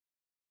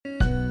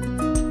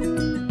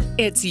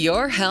It's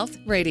Your Health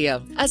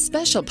Radio, a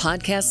special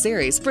podcast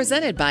series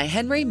presented by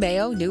Henry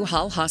Mayo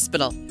Newhall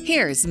Hospital.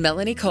 Here's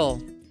Melanie Cole.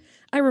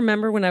 I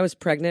remember when I was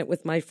pregnant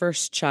with my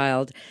first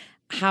child,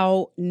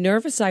 how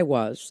nervous I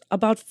was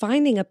about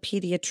finding a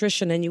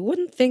pediatrician, and you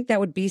wouldn't think that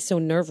would be so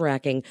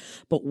nerve-wracking.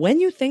 But when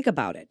you think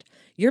about it,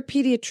 your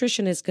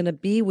pediatrician is going to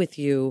be with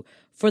you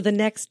for the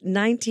next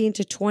 19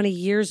 to 20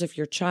 years of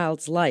your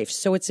child's life.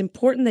 So it's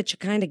important that you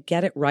kind of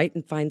get it right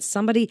and find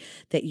somebody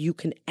that you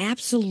can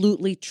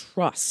absolutely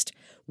trust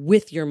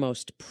with your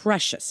most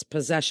precious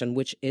possession,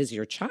 which is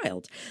your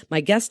child. My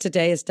guest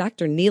today is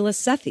Dr. Neela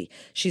Sethi.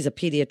 She's a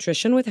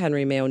pediatrician with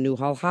Henry Mayo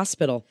Newhall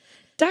Hospital.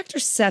 Dr.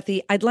 Sethi,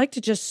 I'd like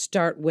to just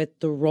start with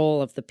the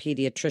role of the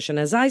pediatrician.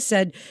 As I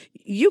said,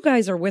 you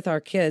guys are with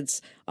our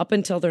kids up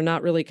until they're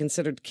not really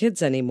considered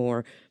kids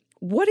anymore.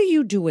 What are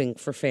you doing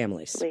for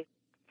families?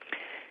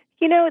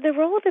 You know, the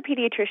role of the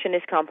pediatrician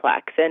is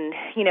complex, and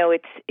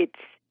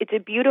it's a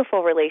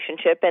beautiful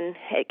relationship, and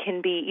it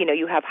can be,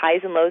 you have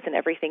highs and lows and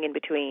everything in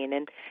between.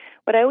 And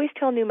what I always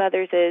tell new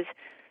mothers is,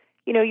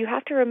 you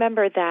have to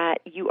remember that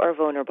you are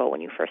vulnerable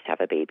when you first have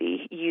a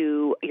baby.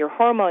 Your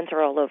hormones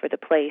are all over the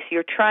place.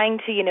 You're trying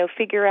to,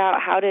 figure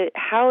out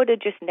how to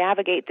just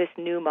navigate this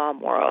new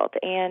mom world.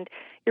 And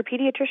your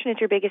pediatrician is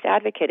your biggest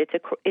advocate.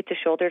 It's a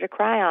shoulder to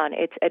cry on.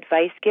 It's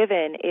advice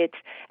given. It's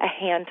a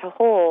hand to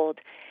hold.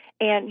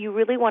 And you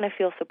really want to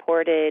feel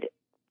supported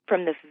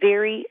from the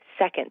very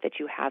second that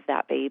you have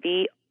that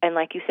baby, and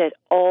like you said,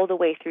 all the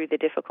way through the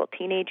difficult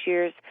teenage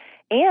years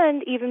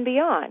and even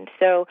beyond.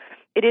 So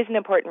it is an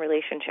important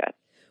relationship.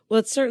 Well,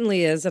 it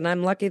certainly is, and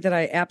I'm lucky that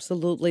I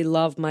absolutely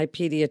love my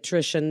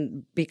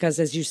pediatrician because,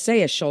 as you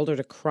say, a shoulder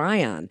to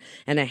cry on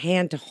and a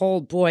hand to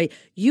hold. Boy,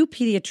 you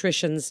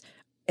pediatricians,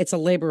 it's a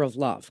labor of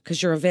love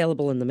because you're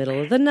available in the middle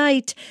of the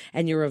night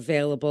and you're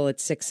available at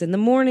 6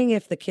 a.m.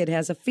 if the kid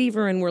has a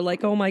fever and we're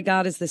like, oh my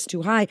God, is this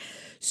too high?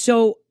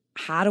 So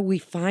how do we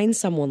find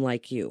someone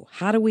like you?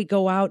 How do we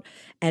go out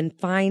and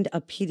find a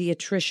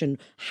pediatrician?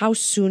 How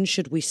soon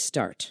should we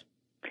start?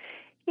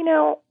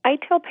 I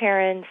tell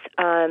parents,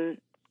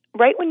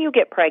 right when you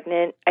get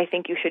pregnant, I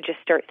think you should just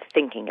start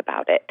thinking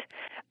about it.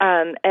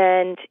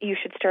 And you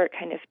should start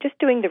kind of just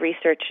doing the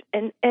research.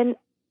 And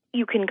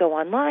you can go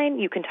online.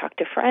 You can talk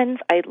to friends.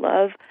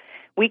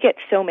 We get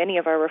so many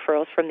of our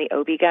referrals from the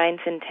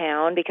OB-GYNs in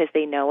town because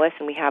they know us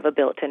and we have a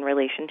built-in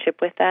relationship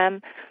with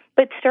them.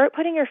 But start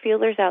putting your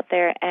feelers out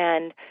there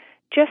and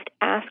just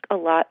ask a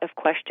lot of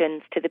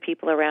questions to the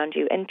people around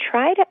you, and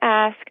try to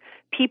ask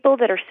people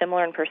that are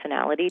similar in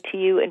personality to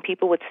you and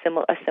people with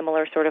a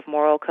similar sort of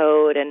moral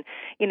code and,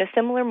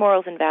 similar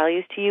morals and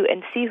values to you,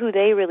 and see who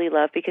they really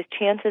love, because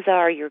chances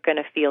are you're going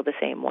to feel the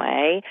same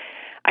way.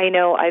 I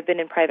know I've been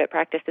in private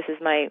practice. This is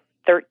my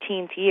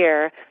 13th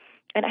year.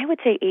 And I would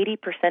say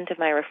 80% of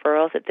my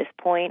referrals at this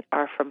point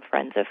are from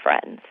friends of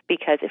friends,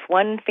 because if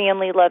one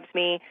family loves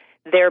me,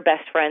 their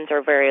best friends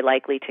are very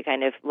likely to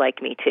kind of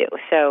like me too.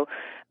 So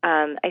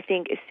I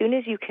think as soon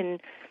as you can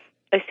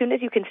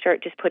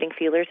start just putting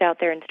feelers out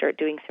there and start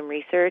doing some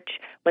research,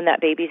 when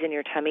that baby's in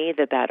your tummy,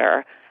 the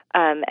better.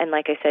 And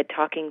like I said,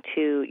 talking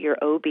to your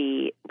OB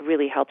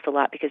really helps a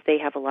lot because they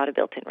have a lot of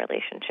built-in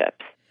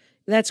relationships.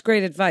 That's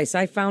great advice.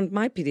 I found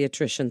my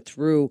pediatrician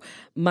through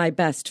my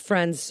best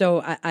friend.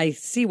 So I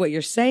see what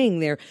you're saying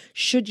there.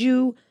 Should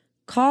you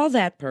call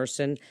that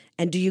person,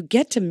 and do you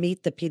get to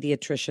meet the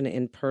pediatrician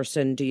in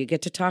person? Do you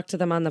get to talk to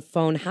them on the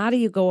phone? How do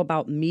you go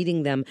about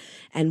meeting them?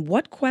 And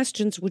what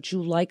questions would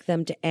you like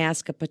them to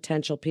ask a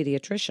potential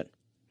pediatrician?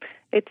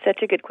 It's such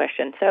a good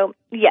question. So,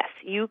 yes,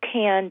 you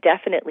can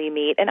definitely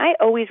meet. And I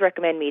always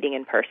recommend meeting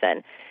in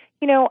person.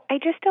 I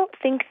just don't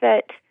think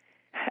that,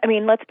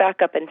 let's back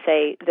up and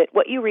say that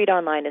what you read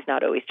online is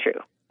not always true,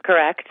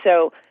 correct?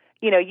 So,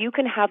 you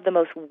can have the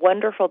most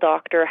wonderful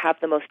doctor have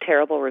the most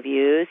terrible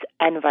reviews,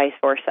 and vice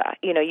versa.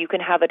 You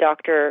can have a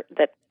doctor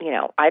that,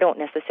 I don't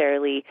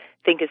necessarily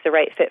think is the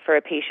right fit for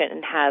a patient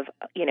and have,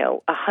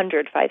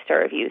 100 5-star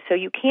reviews. So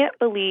you can't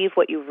believe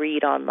what you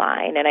read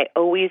online, and I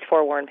always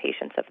forewarn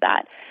patients of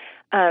that.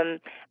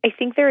 I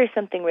think there is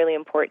something really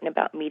important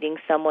about meeting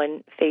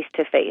someone face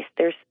to face.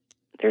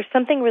 There's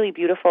something really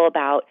beautiful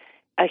about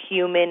a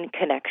human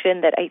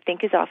connection that I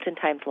think is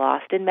oftentimes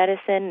lost in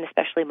medicine,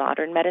 especially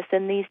modern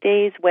medicine these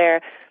days,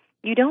 where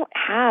you don't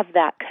have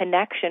that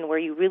connection where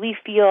you really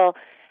feel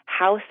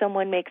how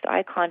someone makes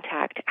eye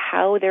contact,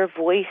 how their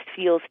voice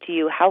feels to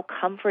you, how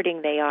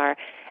comforting they are,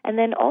 and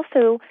then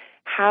also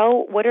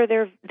what are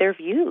their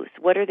views?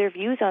 What are their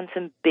views on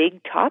some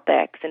big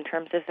topics in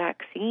terms of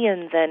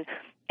vaccines and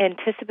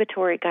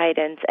anticipatory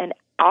guidance and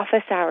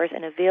office hours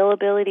and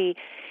availability?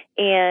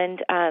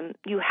 And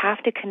you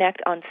have to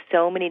connect on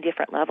so many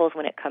different levels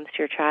when it comes to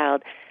your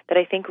child that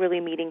I think really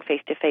meeting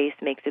face-to-face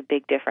makes a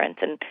big difference.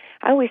 And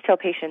I always tell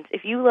patients,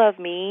 if you love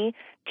me,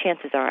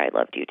 chances are I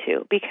loved you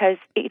too, because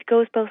it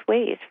goes both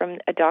ways, from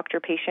a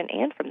doctor-patient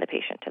and from the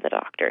patient to the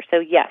doctor. So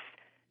yes,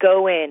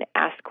 go in,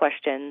 ask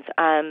questions.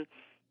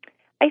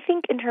 I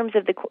think in terms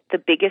of the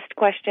biggest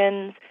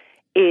questions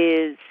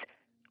is,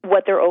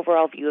 what their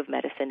overall view of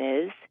medicine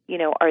is.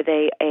 Are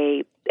they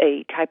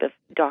a type of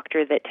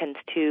doctor that tends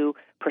to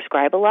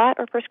prescribe a lot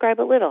or prescribe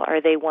a little?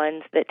 Are they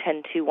ones that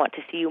tend to want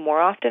to see you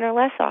more often or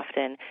less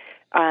often?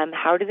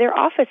 How do their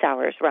office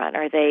hours run?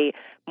 Are they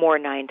more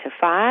 9 to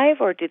 5,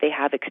 or do they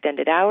have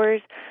extended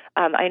hours?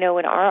 I know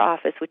in our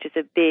office, which is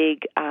a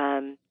big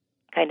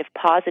kind of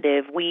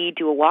positive, we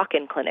do a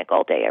walk-in clinic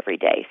all day, every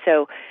day.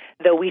 So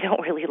though we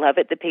don't really love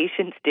it, the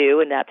patients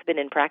do, and that's been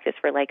in practice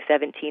for like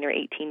 17 or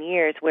 18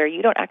 years, where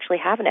you don't actually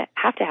have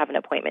to have an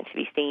appointment to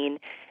be seen.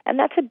 And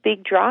that's a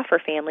big draw for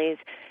families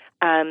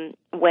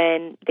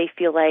when they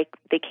feel like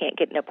they can't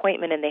get an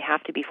appointment and they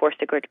have to be forced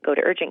to go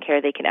to urgent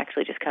care. They can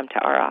actually just come to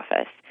our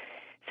office.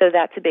 So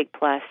that's a big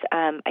plus.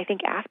 I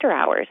think after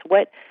hours,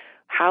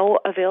 how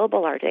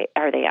available are they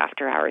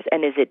after hours?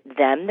 And is it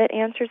them that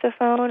answers the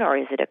phone, or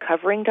is it a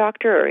covering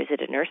doctor, or is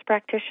it a nurse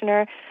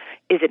practitioner?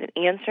 Is it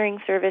an answering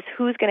service?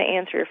 Who's going to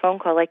answer your phone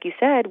call? Like you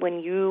said, when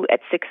you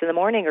at 6 in the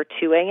morning or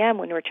 2 a.m.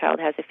 when your child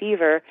has a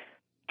fever,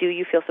 do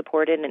you feel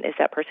supported, and is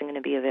that person going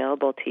to be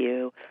available to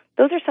you?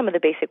 Those are some of the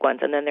basic ones,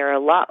 and then there are a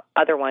lot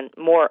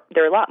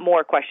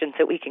more questions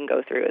that we can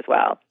go through as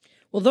well.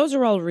 Well, those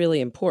are all really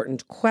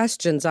important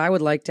questions. I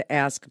would like to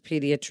ask a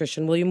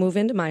pediatrician, will you move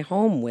into my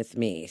home with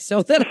me,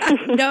 so that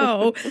I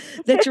know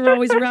that you're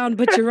always around,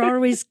 but you're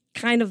always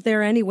kind of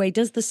there anyway.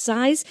 Does the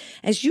size,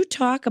 as you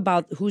talk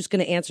about who's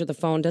going to answer the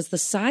phone, does the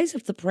size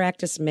of the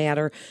practice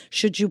matter?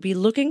 Should you be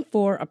looking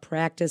for a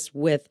practice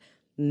with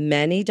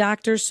many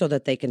doctors so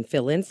that they can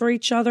fill in for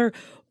each other?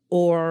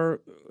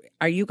 Or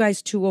are you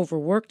guys too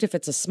overworked if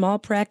it's a small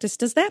practice?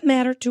 Does that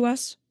matter to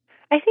us?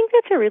 I think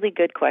that's a really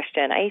good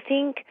question. I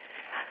think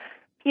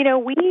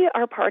we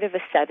are part of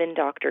a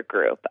 7-doctor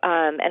group,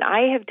 and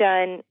I have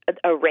done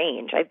a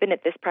range. I've been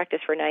at this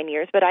practice for 9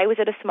 years, but I was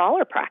at a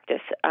smaller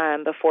practice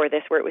before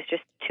this where it was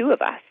just 2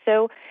 of us.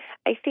 So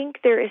I think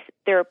there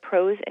are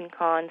pros and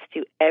cons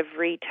to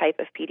every type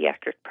of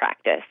pediatric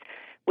practice.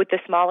 With the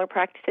smaller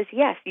practices,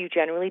 yes, you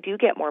generally do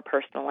get more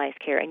personalized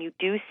care, and you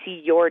do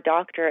see your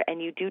doctor,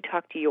 and you do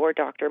talk to your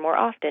doctor more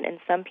often, and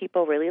some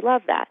people really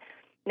love that.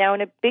 Now, in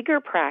a bigger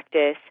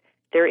practice,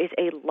 there is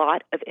a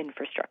lot of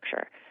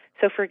infrastructure.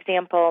 So, for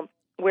example,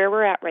 where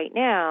we're at right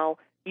now,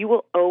 you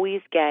will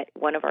always get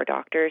one of our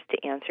doctors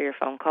to answer your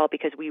phone call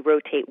because we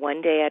rotate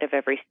one day out of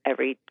every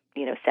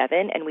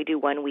 7, and we do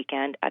one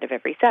weekend out of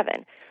every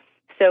 7.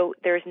 So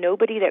there's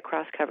nobody that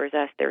cross-covers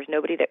us. There's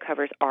nobody that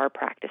covers our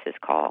practice's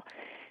call.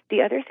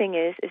 The other thing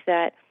is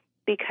that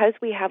because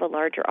we have a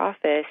larger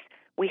office,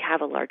 we have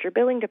a larger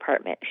billing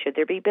department. Should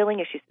there be billing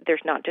issues,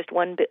 there's not just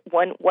one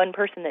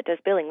person that does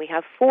billing. We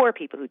have 4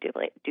 people who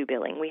do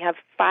billing. We have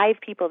 5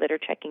 people that are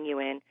checking you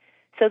in.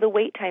 So the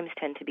wait times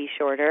tend to be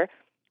shorter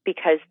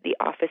because the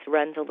office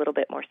runs a little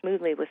bit more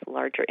smoothly with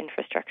larger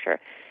infrastructure.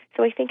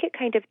 So I think it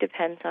kind of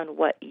depends on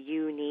what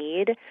you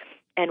need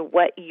and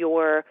what you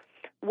are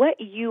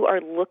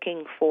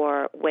looking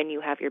for when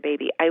you have your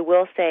baby. I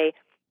will say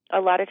a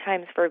lot of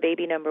times for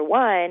baby number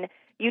 1,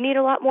 you need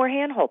a lot more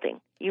hand-holding.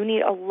 You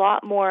need a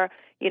lot more,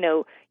 you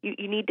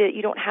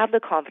don't have the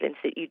confidence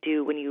that you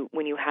do when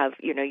you have,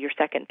 your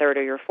second, third,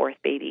 or your 4th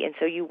baby. And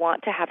so you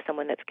want to have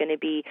someone that's going to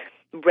be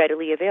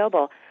readily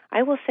available.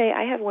 I will say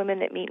I have women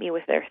that meet me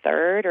with their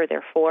 3rd or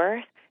their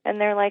 4th, and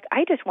they're like,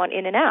 I just want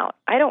in and out.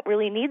 I don't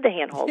really need the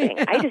hand-holding.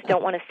 Yeah. I just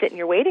don't want to sit in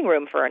your waiting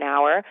room for an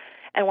hour.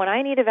 And when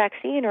I need a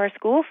vaccine or a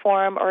school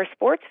form or a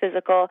sports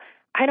physical,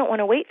 I don't want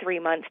to wait 3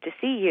 months to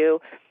see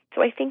you.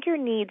 So I think your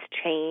needs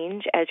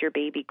change as your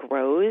baby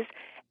grows,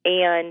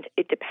 and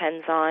it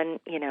depends on,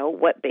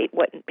 what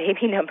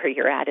baby number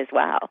you're at as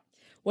well.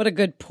 What a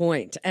good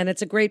point. And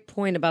it's a great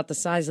point about the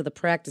size of the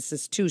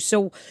practices, too.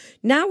 So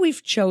now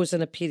we've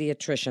chosen a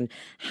pediatrician.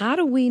 How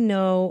do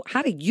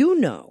you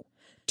know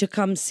to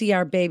come see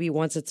our baby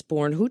once it's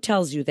born? Who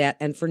tells you that?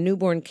 And for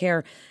newborn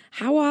care,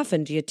 how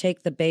often do you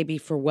take the baby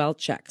for well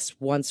checks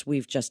once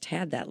we've just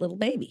had that little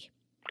baby?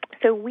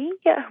 So we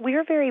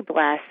are very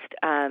blessed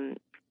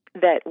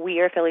that we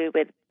are affiliated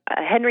with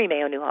Henry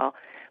Mayo Newhall.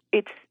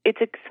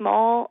 It's a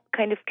small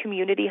kind of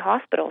community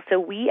hospital, so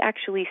we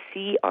actually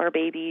see our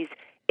babies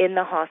in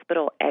the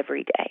hospital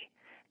every day.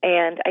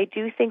 And I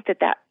do think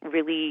that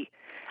really,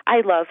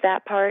 I love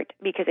that part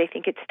because I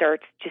think it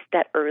starts just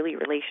that early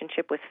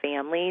relationship with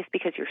families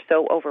because you're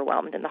so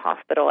overwhelmed in the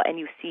hospital and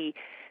you see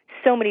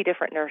so many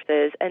different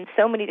nurses and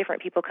so many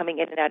different people coming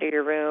in and out of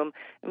your room.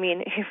 I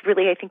mean,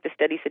 really, I think the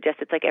study suggests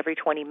it's like every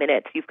 20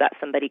 minutes you've got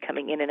somebody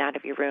coming in and out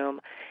of your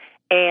room.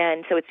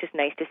 And so it's just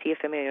nice to see a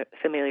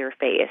familiar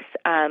face.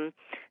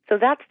 So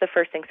that's the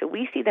first thing. So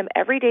we see them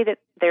every day that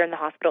they're in the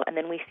hospital, and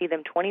then we see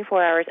them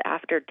 24 hours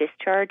after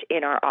discharge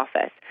in our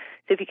office.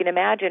 So if you can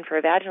imagine, for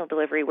a vaginal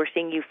delivery, we're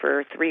seeing you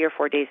for 3 or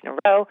 4 days in a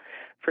row.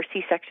 For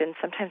C-sections,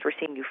 sometimes we're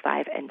seeing you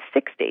 5 and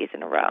 6 days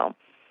in a row.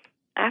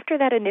 After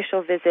that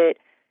initial visit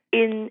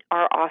in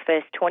our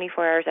office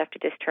 24 hours after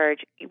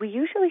discharge, we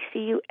usually see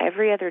you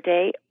every other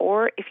day,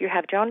 or if you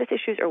have jaundice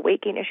issues or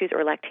weight gain issues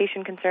or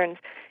lactation concerns,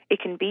 it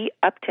can be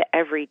up to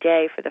every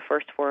day for the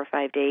first 4 or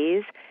 5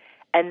 days.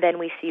 And then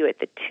we see you at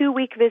the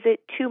 2-week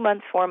visit, 2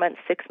 months, 4 months,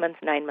 6 months,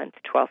 9 months,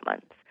 12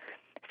 months.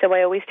 So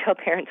I always tell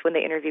parents when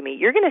they interview me,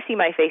 you're going to see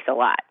my face a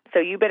lot. So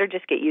you better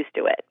just get used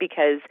to it,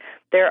 because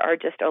there are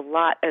just a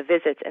lot of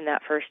visits in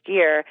that first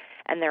year,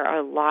 and there are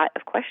a lot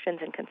of questions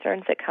and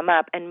concerns that come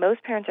up. And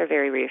most parents are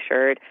very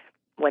reassured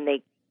when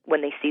they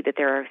see that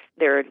there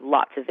are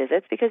lots of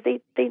visits, because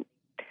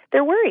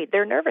they're worried,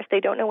 they're nervous,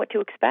 they don't know what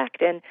to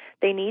expect, and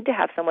they need to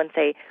have someone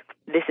say,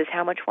 this is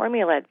how much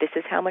formula, this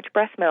is how much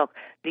breast milk,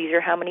 these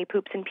are how many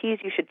poops and pees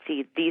you should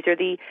see, these are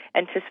the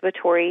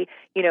anticipatory,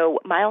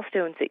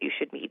 milestones that you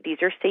should meet, these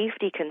are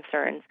safety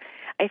concerns.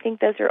 I think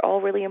those are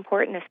all really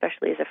important,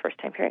 especially as a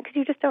first-time parent, because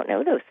you just don't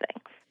know those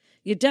things.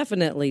 You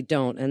definitely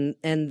don't,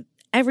 and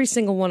every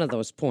single one of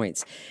those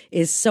points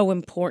is so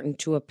important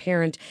to a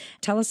parent.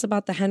 Tell us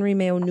about the Henry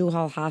Mayo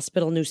Newhall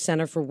Hospital new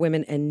Center for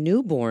Women and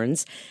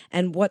Newborns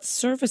and what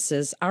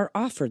services are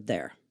offered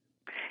there.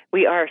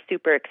 We are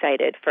super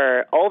excited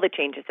for all the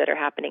changes that are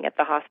happening at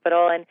the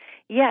hospital. And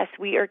yes,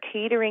 we are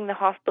catering the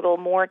hospital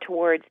more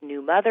towards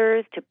new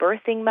mothers, to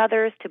birthing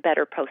mothers, to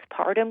better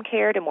postpartum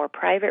care, to more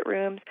private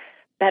rooms,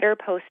 better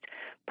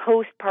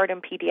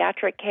postpartum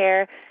pediatric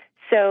care.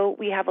 So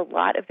we have a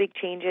lot of big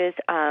changes,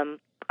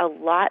 a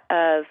lot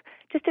of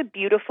just a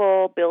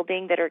beautiful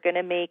building that are going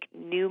to make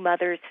new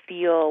mothers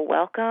feel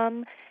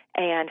welcome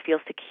and feel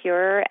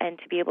secure, and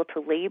to be able to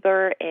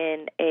labor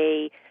in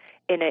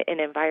an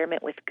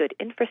environment with good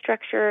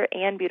infrastructure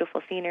and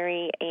beautiful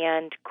scenery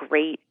and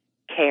great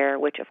care,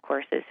 which of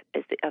course is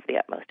of the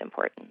utmost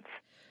importance.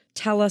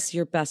 Tell us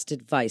your best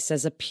advice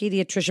as a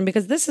pediatrician,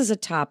 because this is a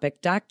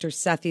topic, Dr.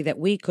 Sethi, that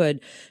we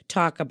could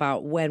talk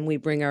about when we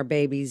bring our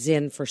babies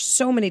in for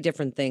so many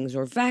different things,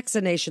 or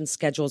vaccination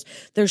schedules.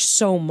 There's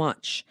so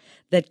much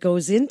that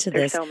goes into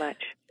this. There's so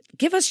much.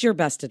 Give us your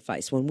best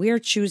advice. When we are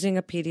choosing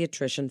a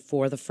pediatrician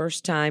for the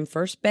first time,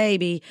 first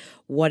baby,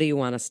 what do you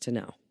want us to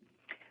know?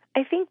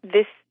 I think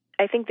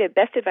the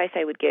best advice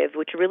I would give,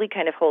 which really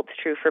kind of holds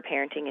true for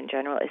parenting in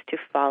general, is to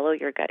follow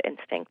your gut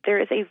instinct.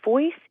 There is a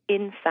voice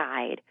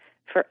inside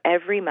for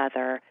every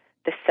mother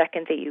the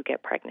second that you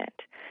get pregnant.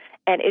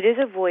 And it is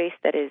a voice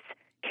that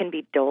can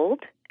be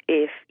dulled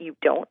if you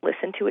don't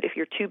listen to it, if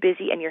you're too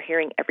busy and you're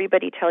hearing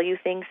everybody tell you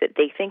things that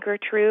they think are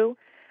true,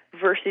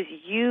 versus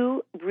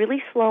you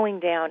really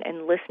slowing down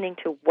and listening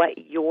to what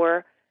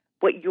your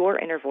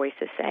inner voice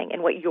is saying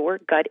and what your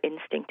gut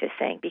instinct is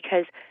saying,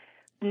 because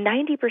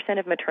 90%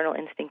 of maternal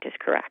instinct is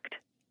correct.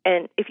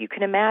 And if you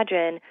can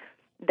imagine,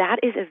 that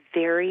is a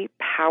very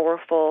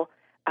powerful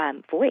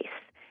voice.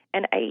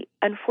 And I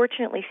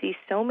unfortunately see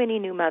so many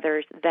new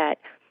mothers that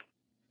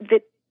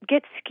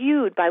get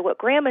skewed by what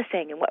grandma's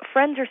saying and what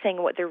friends are saying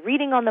and what they're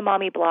reading on the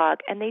mommy blog,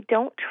 and they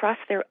don't trust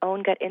their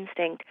own gut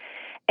instinct.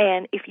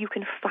 And if you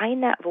can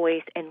find that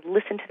voice and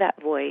listen to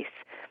that voice,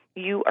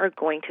 you are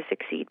going to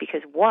succeed,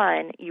 because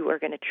one, you are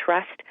going to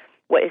trust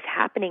what is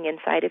happening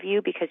inside of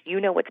you because you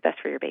know what's best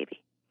for your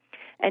baby.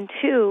 And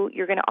two,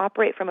 you're going to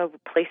operate from a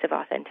place of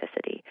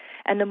authenticity.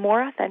 And the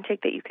more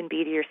authentic that you can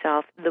be to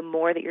yourself, the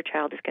more that your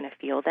child is going to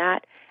feel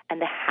that, and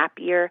the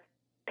happier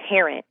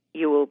parent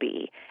you will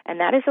be. And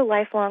that is a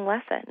lifelong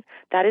lesson.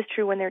 That is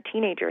true when they're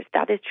teenagers.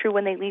 That is true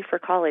when they leave for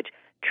college.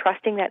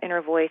 Trusting that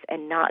inner voice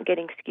and not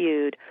getting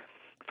skewed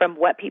from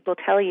what people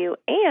tell you,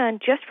 and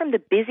just from the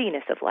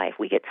busyness of life.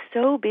 We get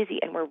so busy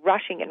and we're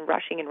rushing and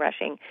rushing and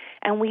rushing,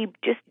 and we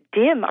just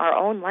dim our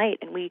own light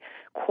and we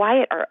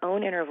quiet our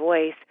own inner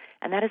voice,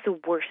 and that is the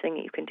worst thing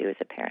that you can do as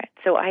a parent.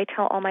 So I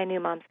tell all my new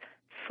moms,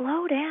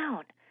 slow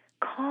down,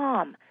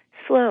 calm,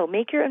 slow,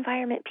 make your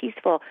environment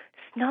peaceful,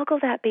 snuggle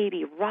that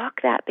baby,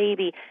 rock that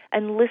baby,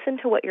 and listen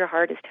to what your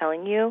heart is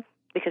telling you,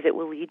 because it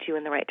will lead you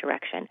in the right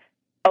direction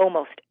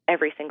almost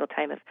every single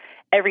time.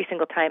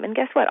 And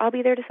guess what? I'll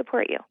be there to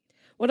support you.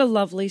 What a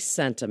lovely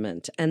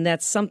sentiment. And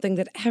that's something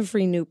that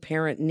every new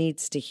parent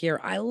needs to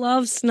hear. I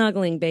love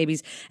snuggling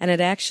babies, and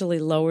it actually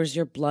lowers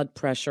your blood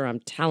pressure,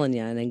 I'm telling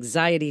you, and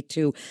anxiety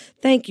too.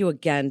 Thank you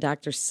again,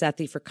 Dr.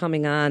 Sethi, for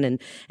coming on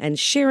and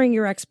sharing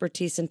your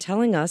expertise and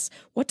telling us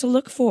what to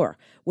look for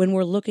when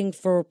we're looking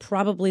for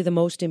probably the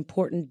most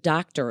important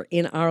doctor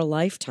in our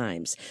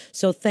lifetimes.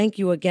 So thank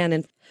you again.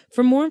 And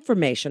for more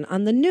information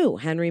on the new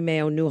Henry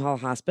Mayo Newhall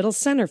Hospital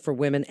Center for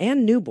Women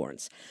and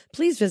Newborns,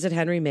 please visit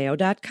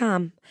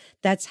henrymayo.com.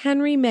 That's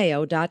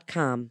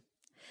henrymayo.com.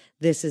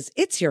 This is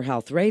It's Your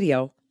Health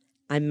Radio.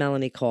 I'm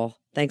Melanie Cole.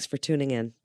 Thanks for tuning in.